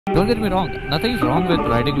Don't get me wrong, nothing is wrong with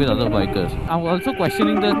riding with other bikers. I'm also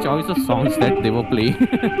questioning the choice of songs that they were playing.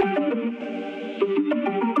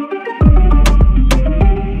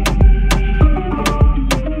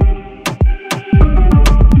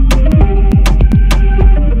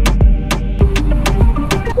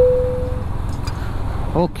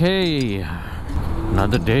 Okay,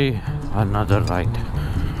 another day, another ride.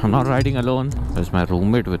 I'm not riding alone, there's my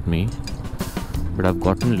roommate with me. But I've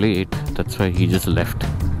gotten late, that's why he just left.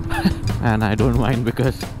 And I don't mind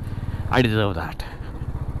because I deserve that.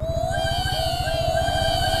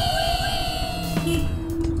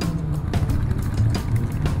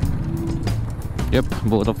 Yep,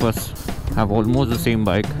 both of us have almost the same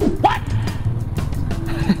bike. What?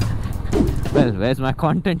 Well, where's my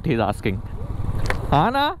content, he's asking.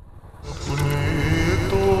 Anna?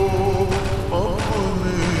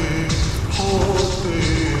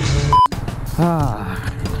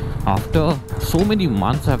 After so many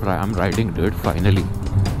months I'm riding, dude, finally.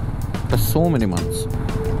 After so many months.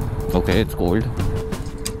 Okay, it's cold.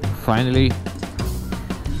 Finally,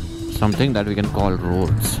 something that we can call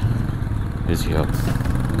roads is here.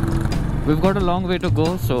 We've got a long way to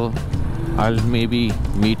go, so I'll maybe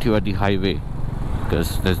meet you at the highway,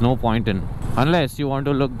 because there's no point in, unless you want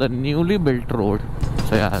to look the newly built road.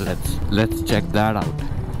 So yeah, let's check that out.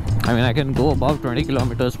 I mean, I can go above 20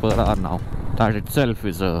 kilometers per hour now. That itself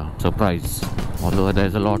is a surprise, although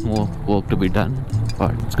there's a lot more work to be done,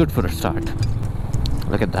 but it's good for a start.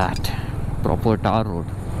 Look at that, proper tar road.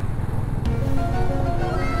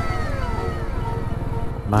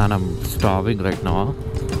 Man, I'm starving right now.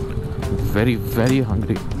 I'm very, very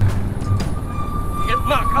hungry.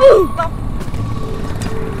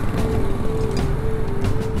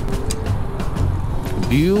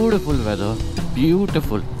 Beautiful weather,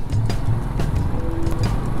 beautiful.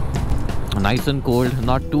 Nice and cold,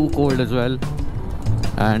 not too cold as well,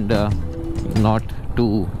 and not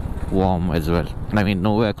too warm as well. I mean,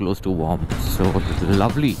 nowhere close to warm. So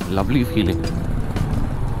lovely, lovely feeling.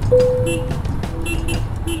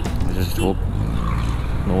 I just hope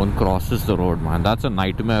no one crosses the road, man. That's a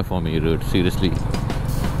nightmare for me, dude. Seriously.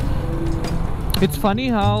 It's funny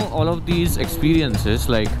how all of these experiences,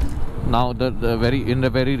 like now in the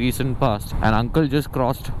very recent past, an uncle just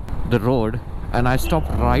crossed the road and I stopped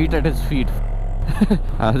right at his feet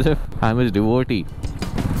as if I'm his devotee,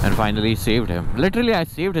 and finally saved him. Literally, I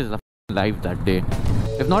saved his life that day.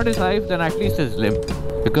 If not his life, then at least his limb,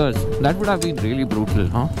 because that would have been really brutal,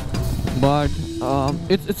 huh? But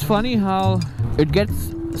it's funny how it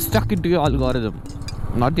gets stuck into your algorithm.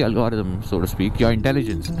 Not the algorithm, so to speak, your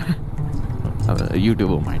intelligence. A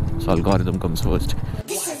YouTuber mind, so algorithm comes first.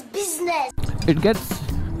 This is business. It gets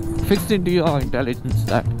fixed into your intelligence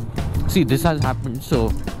that, see, this has happened,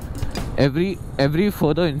 so every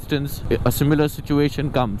further instance a similar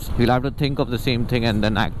situation comes, you'll have to think of the same thing and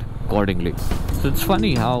then act accordingly. So it's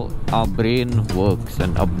funny how our brain works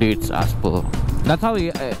and updates as per. That's how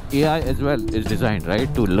AI as well is designed,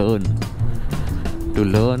 right? To learn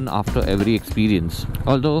after every experience.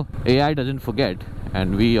 Although AI doesn't forget,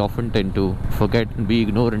 and we often tend to forget and be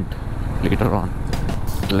ignorant later on.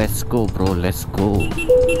 Let's go, bro, let's go.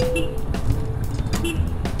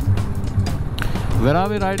 Where are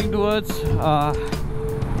we riding towards?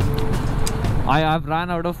 I've ran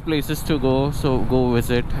out of places to go, so go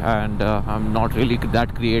visit, and I'm not really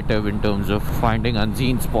that creative in terms of finding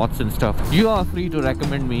unseen spots and stuff. You are free to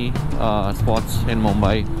recommend me spots in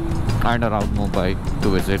Mumbai and around Mumbai to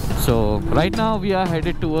visit. So right now we are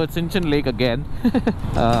headed towards Sinchan Lake again.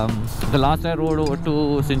 The last I rode over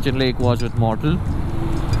to Sinchan Lake was with Mortal,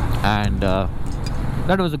 and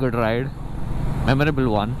that was a good ride, memorable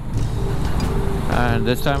one. And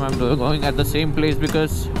this time I'm going at the same place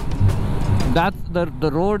because that's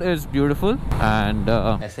the road is beautiful, and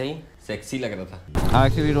ऐसे ही sexy लग रहा था. I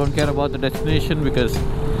actually don't care about the destination, because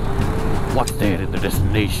what's there in the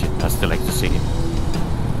destination, as they like to say.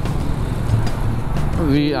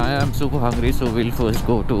 I am super hungry, so we'll first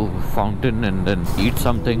go to Fountain and then eat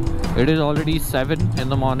something. It is already 7 in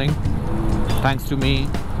the morning. Thanks to me,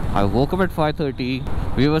 I woke up at 5:30.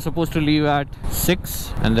 We were supposed to leave at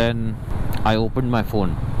 6, and then I opened my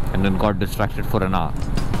phone and then got distracted for an hour.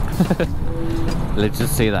 Let's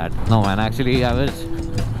just say that. No man, actually I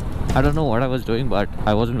don't know what I was doing, but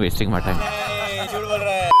I wasn't wasting my time.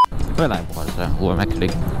 Well, I was. Who am I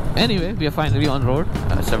kidding? Anyway, we are finally on road.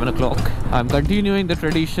 7 o'clock. I'm continuing the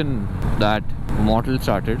tradition that Mortal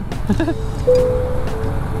started.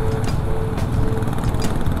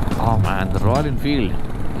 Oh man, the Royal Enfield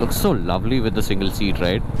looks so lovely with the single seat,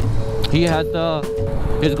 right? He's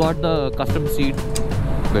got the custom seat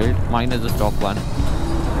built. Mine is the stock one.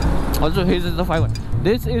 Also his is the 5-1.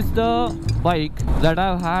 This is the bike that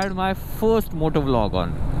I've had my first motor vlog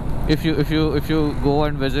on. If you go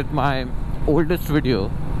and visit my oldest video,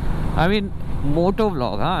 I mean motor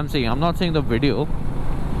vlog, huh? I'm not saying the video.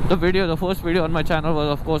 The first video on my channel was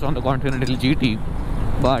of course on the Continental GT,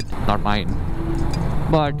 but not mine.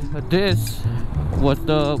 But this was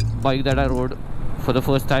the bike that I rode for the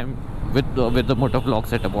first time with the motor vlog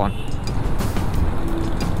setup on.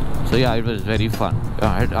 So yeah, it was very fun.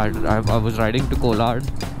 I was riding to Kolad.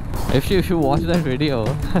 If you watch that video,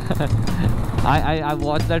 I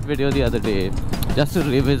watched that video the other day just to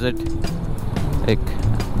revisit, like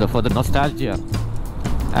for the nostalgia,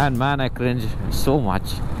 and man, I cringe so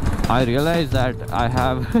much. I realized that I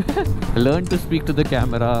have learned to speak to the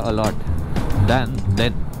camera a lot than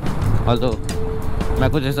then. Although मैं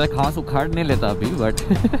कुछ ऐसा खास उखाड़ नहीं लेता अभी, but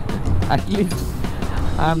at least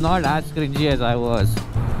I'm not as cringy as I was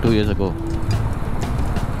 2 years ago.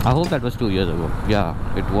 I hope that was 2 years ago.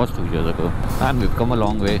 Yeah, it was 2 years ago, and we've come a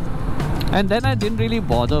long way. And then I didn't really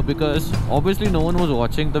bother because obviously no one was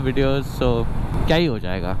watching the videos, so क्या ही हो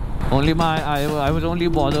जाएगा. I was only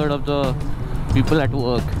bothered of the people at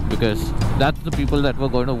work, because that's the people that were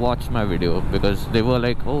going to watch my video, because they were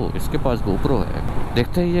like, oh, इसके पास GoPro है,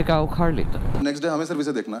 देखते ही ये क्या उखाड़ लेता. Next day हमें सर्विस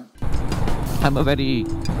देखना है. I'm a very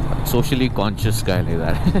socially conscious guy like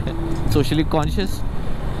that. Socially conscious,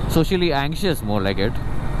 socially anxious, more like it.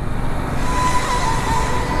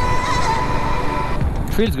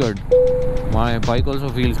 Feels good. My bike also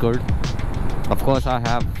feels good. Of course, I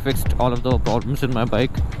have fixed all of the problems in my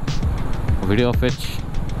bike, a video of which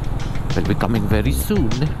will be coming very soon.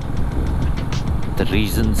 The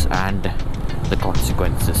reasons and the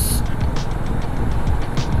consequences.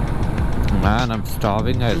 Man, I'm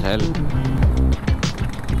starving as hell.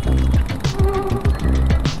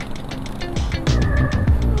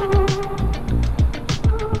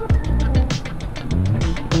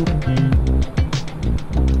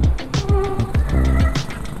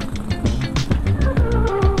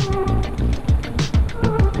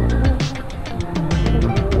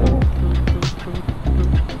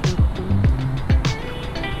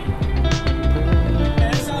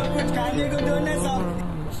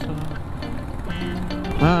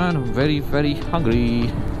 Man, I'm very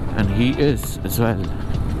hungry, and he is as well,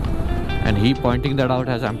 and he pointing that out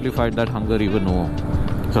has amplified that hunger even more.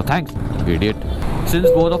 So thanks, idiot.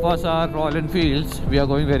 Since both of us are Royal Enfields, we are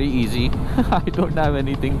going very easy. I don't have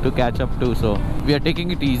anything to catch up to, so we are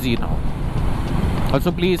taking it easy now.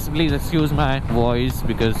 Also, please excuse my voice,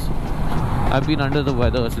 because I've been under the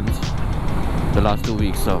weather since the last 2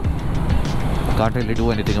 weeks, so I can't really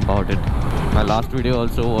do anything about it. My last video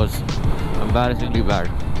also was embarrassingly bad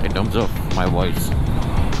in terms of my voice.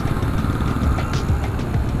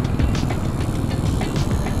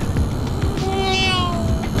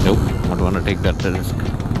 Nope, don't want to take that risk.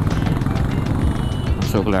 I'm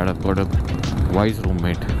so glad I've got a wise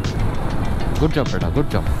roommate. Good job, Beta, good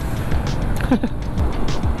job.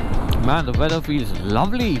 Man, the weather feels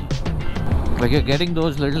lovely. Like you're getting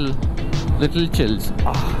those little chills.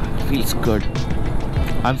 Ah, it feels good.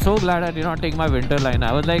 I'm so glad I did not take my winter line.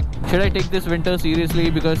 I was like, should I take this winter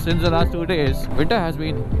seriously? Because since the last 2 days, winter has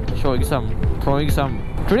been throwing some.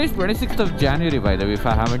 Today's 26th of January, by the way, if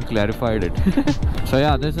I haven't clarified it. So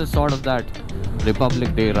yeah, this is sort of that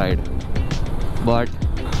Republic Day ride. But,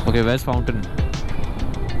 okay, where's Fountain?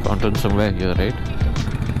 Fountain somewhere here, right?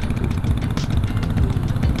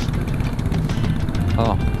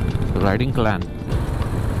 Oh, riding clan.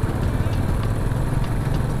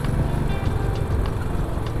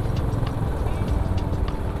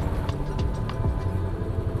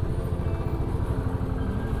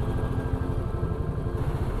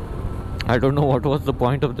 I don't know what was the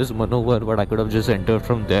point of this maneuver, but I could have just entered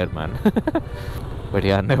from there, man. But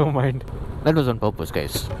yeah, never mind. That was on purpose,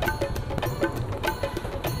 guys.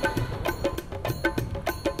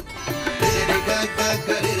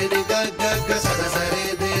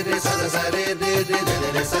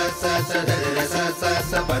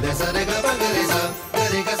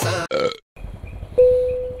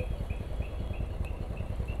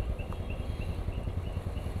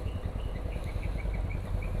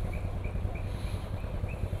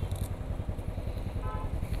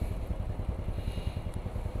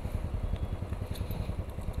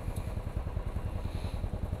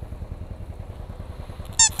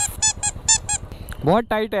 बहुत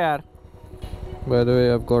tight है यार. By the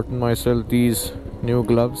way, I've gotten myself these new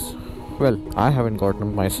gloves. Well, I haven't gotten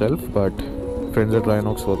them myself, but friends at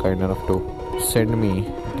Rhinox were kind enough to send me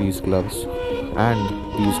these gloves and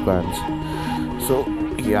these pants. So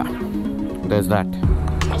yeah, there's that.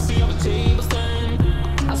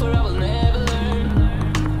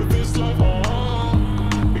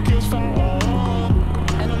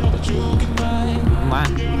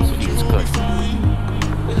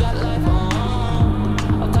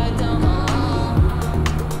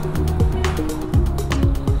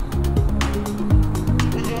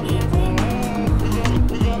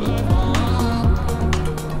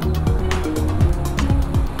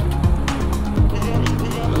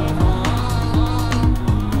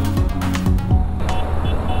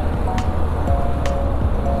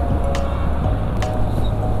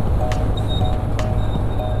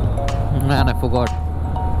 Man, I forgot.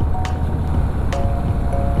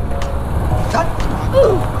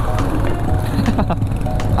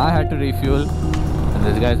 I had to refuel, and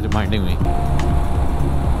this guy is reminding me.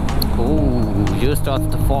 Oh, here starts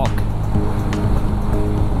the fog.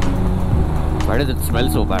 Why does it smell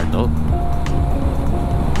so bad though?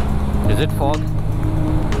 Is it fog?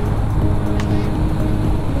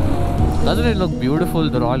 Doesn't it look beautiful,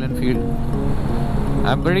 the Royal Enfield?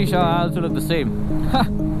 I'm pretty sure I also look the same.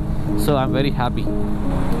 So I'm very happy.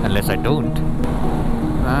 Unless I don't.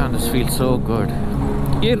 Man, this feels so good.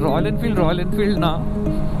 ये Royal Enfield ना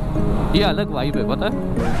ये अलग vibe है पता है?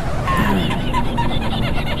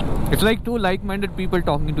 It's like two like-minded people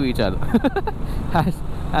talking to each other.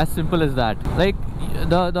 as simple as that. Like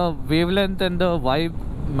the wavelength and the vibe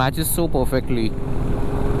matches so perfectly.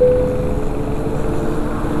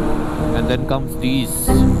 And then comes these.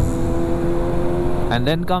 And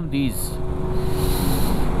then come these.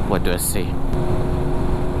 What do I say?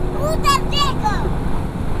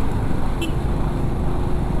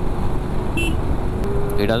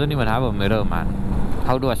 He doesn't even have a mirror, man.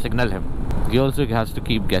 How do I signal him? He also has to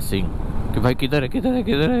keep guessing. कि भाई किधर है किधर है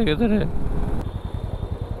किधर है किधर है.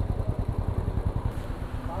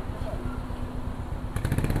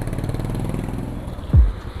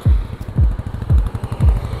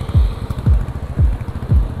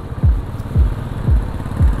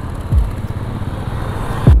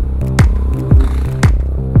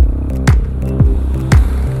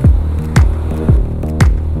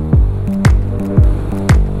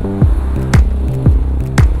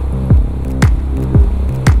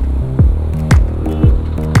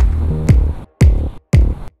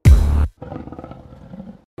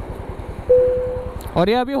 और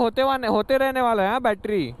ये अभी होते रहने वाला है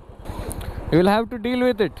battery. You will have to deal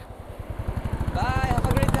with it. Bye, have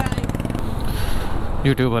a great time.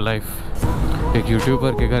 YouTuber life. एक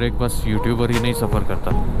यूट्यूबर के घर एक बस यूट्यूबर ही नहीं सफ़र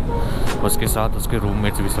करता, उसके साथ उसके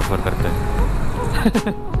रूममेट्स भी सफ़र करते हैं.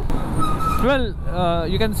 Well,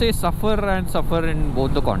 you can say suffer and suffer in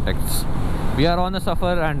both the contexts. We are on a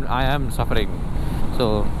suffer and I am suffering.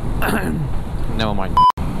 So, never mind.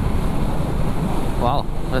 Wow,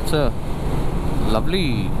 that's a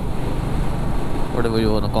lovely, whatever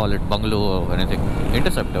you want to call it, bungalow or anything,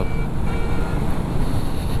 interceptor.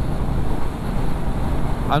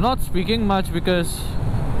 I'm not speaking much because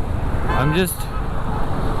I'm just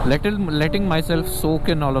letting myself soak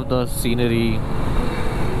in all of the scenery,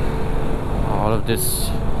 all of this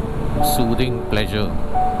soothing pleasure.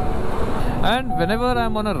 And whenever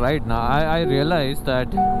I'm on a ride now, I realize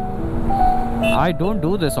that I don't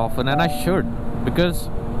do this often, and I should, because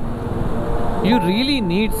you really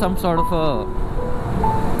need some sort of a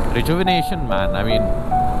rejuvenation, man. I mean,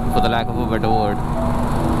 for the lack of a better word.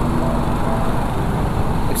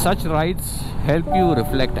 Such rides help you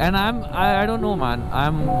reflect, and I don't know, man.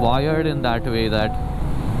 I'm wired in that way that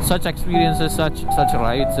such experiences, such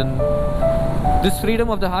rides, and this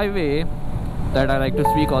freedom of the highway that I like to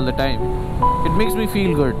speak all the time, it makes me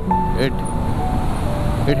feel good.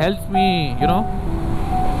 It helps me, you know,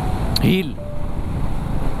 heal.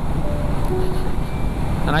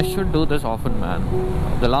 And I should do this often, man.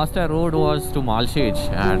 The last I rode was to Malshej,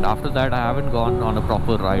 and after that I haven't gone on a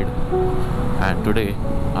proper ride. And today,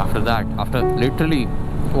 after that, after literally,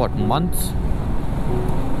 what, months,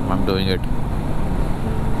 I'm doing it.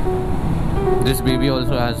 This baby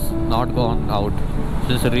also has not gone out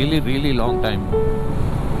since a really, really long time.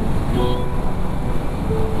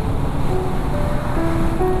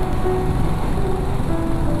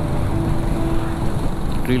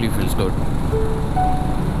 It really feels good.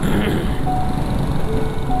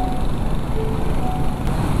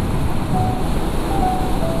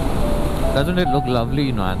 Doesn't it look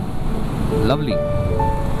lovely, man? Lovely.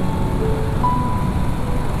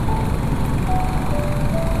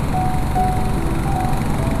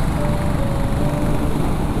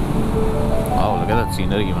 Wow, look at that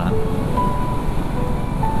scenery, man.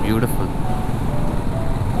 Beautiful.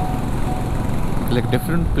 Like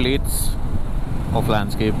different plates of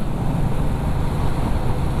landscape.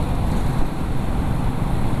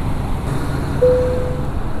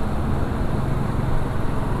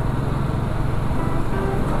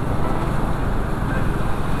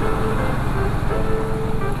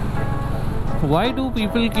 Why do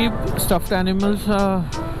people keep stuffed animals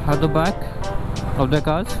at the back of their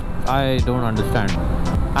cars? I don't understand.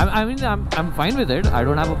 I mean, I'm fine with it. I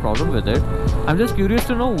don't have a problem with it. I'm just curious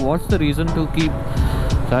to know what's the reason to keep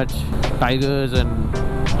such tigers and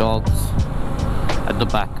dogs at the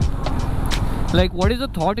back. Like, what is the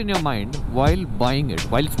thought in your mind while buying it,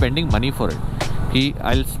 while spending money for it?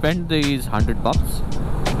 I'll spend these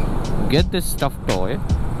 $100, get this stuffed toy,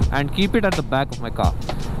 and keep it at the back of my car.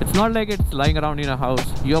 It's not like it's lying around in a house.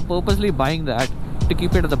 You're purposely buying that to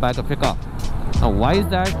keep it at the back of your car. Now, why is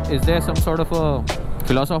that? Is there some sort of a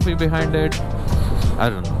philosophy behind it? I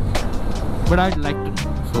don't know. But I'd like to know.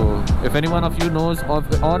 So, if any one of you knows,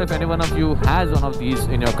 or if any one of you has one of these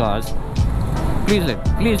in your cars, please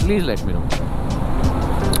let me know.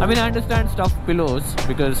 I mean, I understand stuffed pillows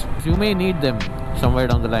because you may need them somewhere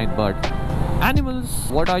down the line, but animals,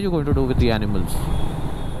 what are you going to do with the animals?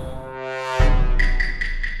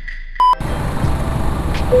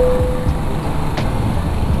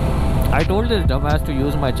 I told this dumbass to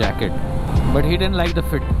use my jacket, but he didn't like the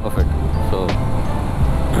fit of it, so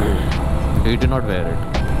he did not wear it.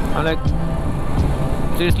 I'm like,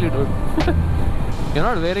 seriously, dude. You're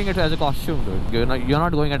not wearing it as a costume, dude. You're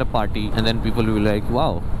not going at a party and then people will be like,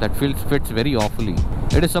 wow, that fits very awfully.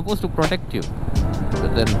 It is supposed to protect you.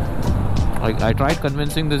 But then I tried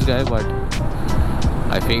convincing this guy, but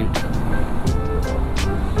I failed.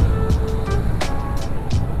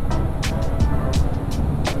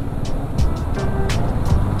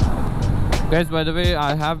 Guys, by the way,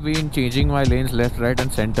 I have been changing my lanes left, right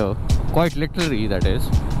and center. Quite literally, that is.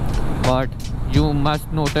 But you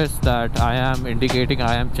must notice that I am indicating,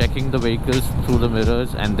 I am checking the vehicles through the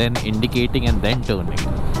mirrors and then indicating and then turning.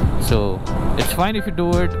 So it's fine if you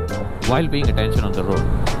do it while paying attention on the road,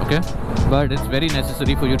 okay? But it's very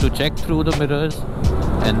necessary for you to check through the mirrors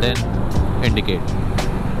and then indicate.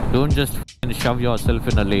 Don't just shove yourself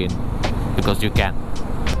in a lane because you can.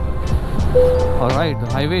 Alright, the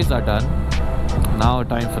highways are done. Now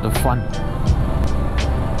time for the fun.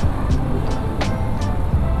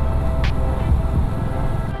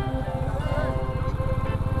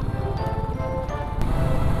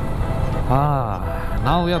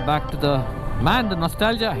 Now we are back to the... Man, the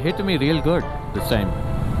nostalgia hit me real good this time.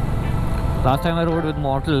 Last time I rode with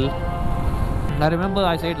Mortal. I remember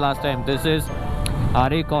I said last time, this is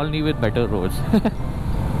RA colony with better roads.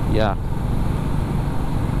 Yeah.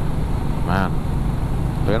 Man,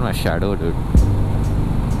 look at my shadow, dude.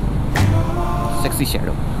 Sexy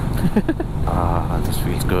shadow. This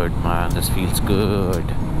feels good, man. This feels good.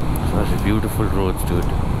 Such beautiful roads, dude.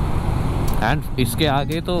 And iske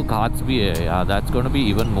aage to ghats bhi hai. Yeah, that's going to be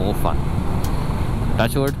even more fun.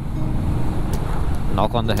 Touch wood.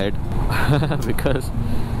 Knock on the head. Because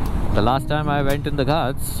the last time I went in the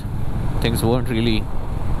ghats, things weren't really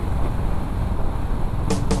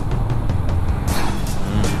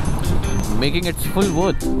making its full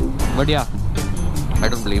worth. But yeah, I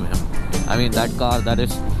don't blame him. I mean, that car that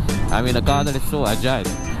is, a car that is so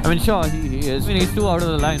agile. I mean, sure, he is. I mean, he's too out of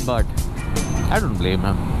the line, but I don't blame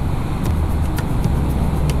him.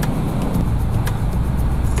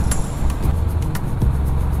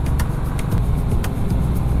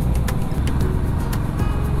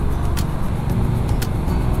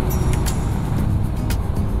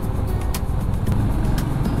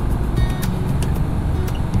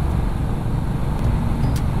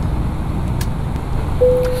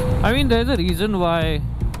 I mean, there's a reason why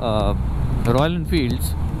Royal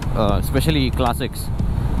Enfields, especially classic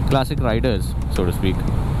riders, so to speak,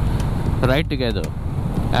 ride together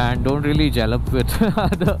and don't really gel up with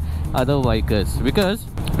other bikers. Because,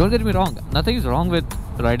 don't get me wrong, nothing is wrong with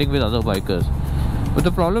riding with other bikers. But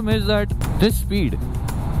the problem is that this speed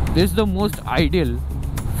is the most ideal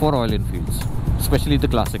for Royal Enfields, especially the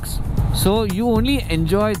classics. So you only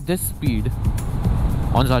enjoy this speed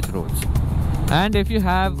on such roads. And if you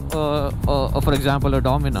have, for example, a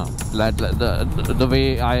Domina, the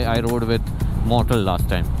way I rode with Mortal last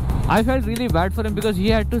time, I felt really bad for him because he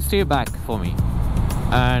had to stay back for me.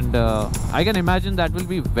 And I can imagine that will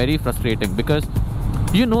be very frustrating because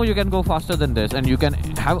you know you can go faster than this and you can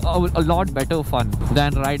have a lot better fun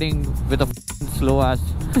than riding with a slow ass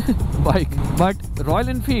bike. But Royal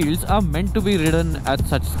Enfields are meant to be ridden at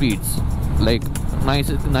such speeds, like nice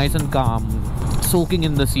and calm, soaking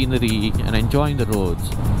in the scenery and enjoying the roads.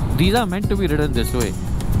 These are meant to be ridden this way.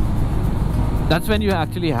 That's when you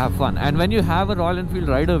actually have fun. And when you have a Royal Enfield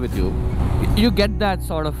rider with you, you get that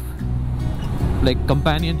sort of like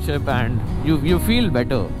companionship, and you feel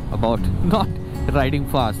better about not riding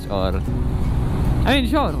fast. Or I mean,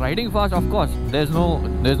 sure, riding fast, of course, there's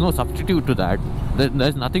no substitute to that.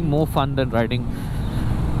 There's nothing more fun than riding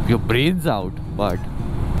your brains out, but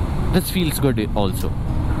this feels good also.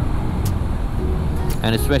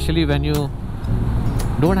 And especially when you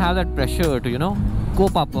don't have that pressure to, you know,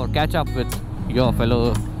 cope up or catch up with your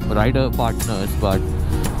fellow rider partners, but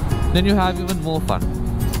then you have even more fun.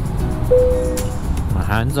 My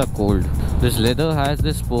hands are cold. This leather has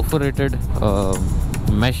this perforated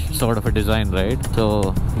mesh sort of a design, right?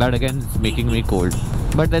 So that again is making me cold.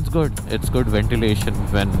 but that's good. It's good ventilation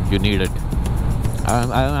when you need it.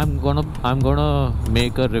 I'm gonna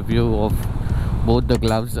make a review of both the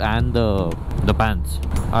gloves and the pants.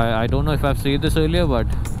 I don't know if I've said this earlier, but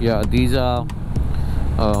yeah, these are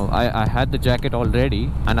I had the jacket already,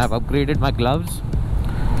 and I've upgraded my gloves,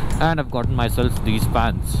 and I've gotten myself these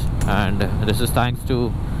pants, and this is thanks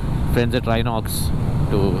to friends at Rhinox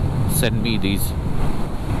to send me these.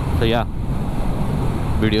 So yeah,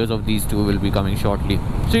 videos of these two will be coming shortly.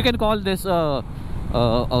 So you can call this a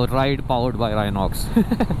ride powered by Rhinox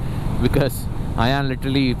because I am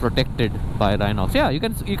literally protected by Rhinox. Yeah, you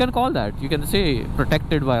can call that. You can say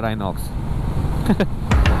protected by Rhinox.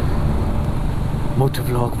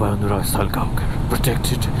 Motovlog by Anurag Salgaonkar,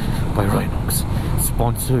 protected by Rhinox,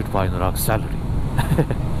 sponsored by Anurag's salary.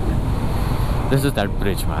 This is that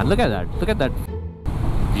bridge, man. Look at that. Look at that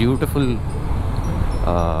beautiful.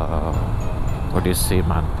 What do you say,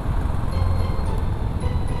 man?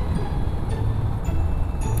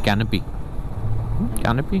 Canopy.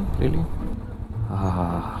 Canopy, really?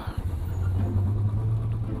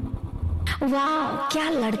 Wow, क्या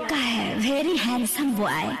लड़का है, very handsome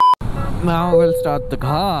boy. Now we'll start the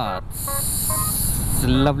ghats.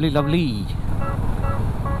 Lovely, lovely.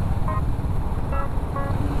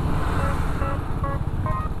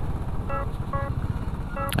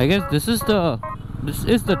 I guess this is the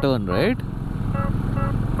turn, right?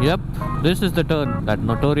 Yep, this is the turn, that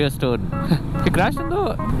notorious turn. He crashed in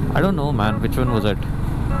the... I don't know, man, which one was it?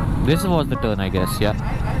 This was the turn, I guess, yeah.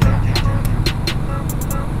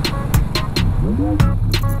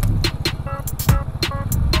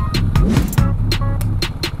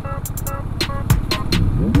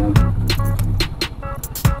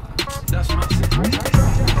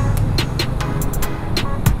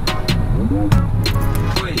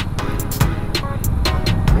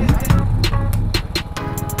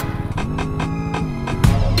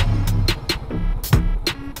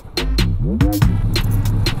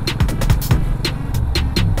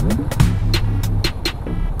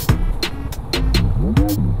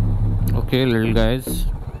 Okay, little guys.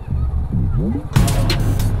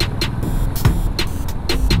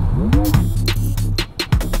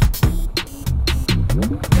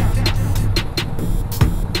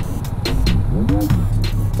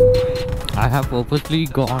 I have purposely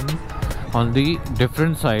gone on the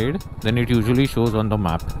different side than it usually shows on the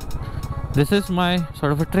map. This is my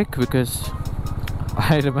sort of a trick because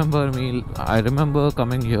I remember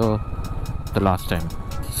coming here the last time.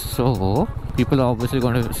 So people are obviously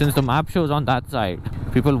going to, since the map shows on that side,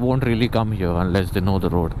 people won't really come here unless they know the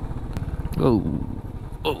road.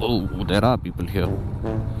 Oh, there are people here.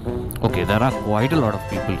 Okay, there are quite a lot of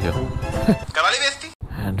people here.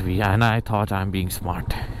 and I thought I'm being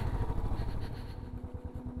smart.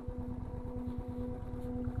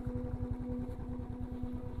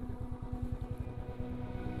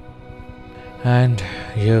 And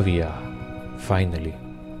here we are, finally.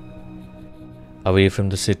 Away from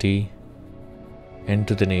the city,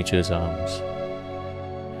 into the nature's arms,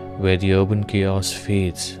 where the urban chaos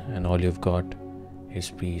fades and all you've got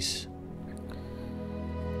is peace.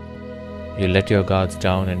 You let your guards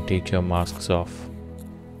down and take your masks off.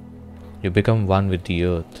 You become one with the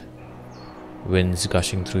earth, winds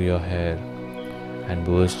gushing through your hair and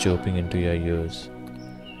birds chirping into your ears.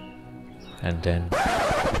 And then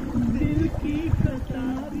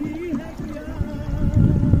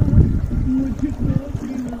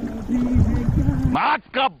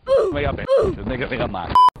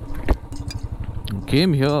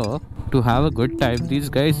came here to have a good time. These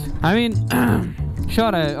guys, I mean,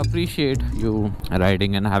 sure, I appreciate you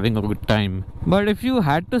riding and having a good time, but if you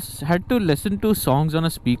had to listen to songs on a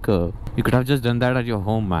speaker, you could have just done that at your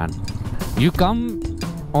home, man. You come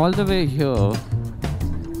all the way here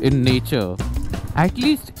in nature, at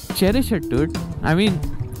least cherish it, dude. I mean,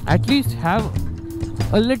 at least have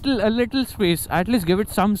a little space. At least give it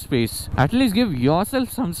some space. At least give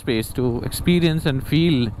yourself some space to experience and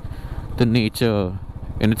feel the nature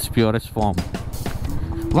in its purest form.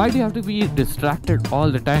 Why do you have to be distracted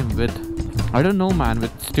all the time with, I don't know, man,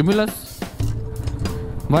 with stimulus?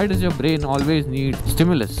 Why does your brain always need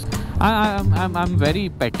stimulus? I'm very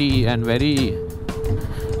petty and very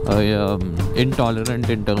intolerant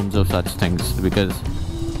in terms of such things, because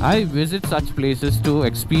I visit such places to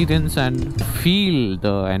experience and feel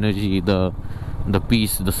the energy, the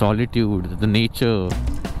peace, the solitude, the nature.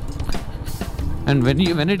 And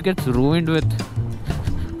when it gets ruined with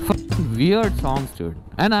weird songs, dude.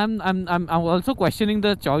 And I'm also questioning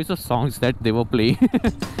the choice of songs that they were playing.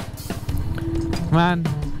 Man.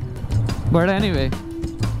 But anyway,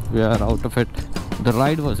 we are out of it. The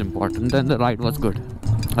ride was important and the ride was good.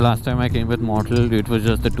 Last time I came with Mortal, it was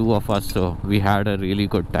just the two of us, so we had a really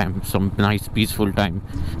good time, some nice peaceful time.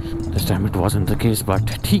 This time it wasn't the case,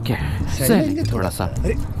 but ठीक है, सह लेंगे थोड़ा सा.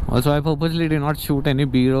 Also, I purposely did not shoot any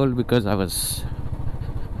B-roll because I was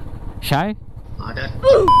shy.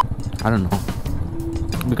 I don't know,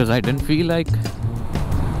 because I didn't feel like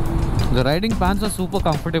the riding pants are super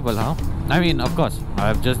comfortable, huh? I mean, of course,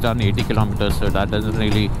 I've just done 80 kilometers, so that doesn't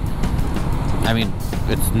really, I mean,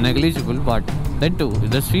 it's negligible, but then too,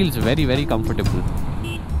 this feels very, very comfortable.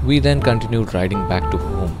 We then continued riding back to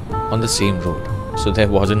home on the same road, so there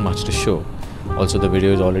wasn't much to show. Also, the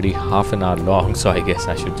video is already half an hour long, so I guess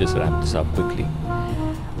I should just wrap this up quickly.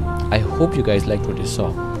 I hope you guys liked what you saw,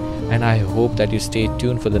 and I hope that you stay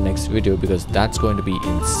tuned for the next video because that's going to be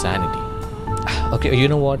insanity. Okay, you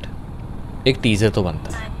know what? एक teaser तो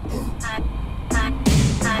बनता है.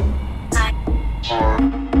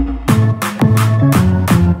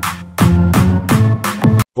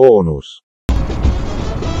 Bonus.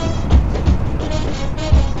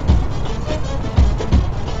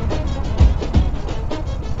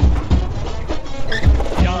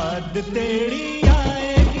 याद तेरी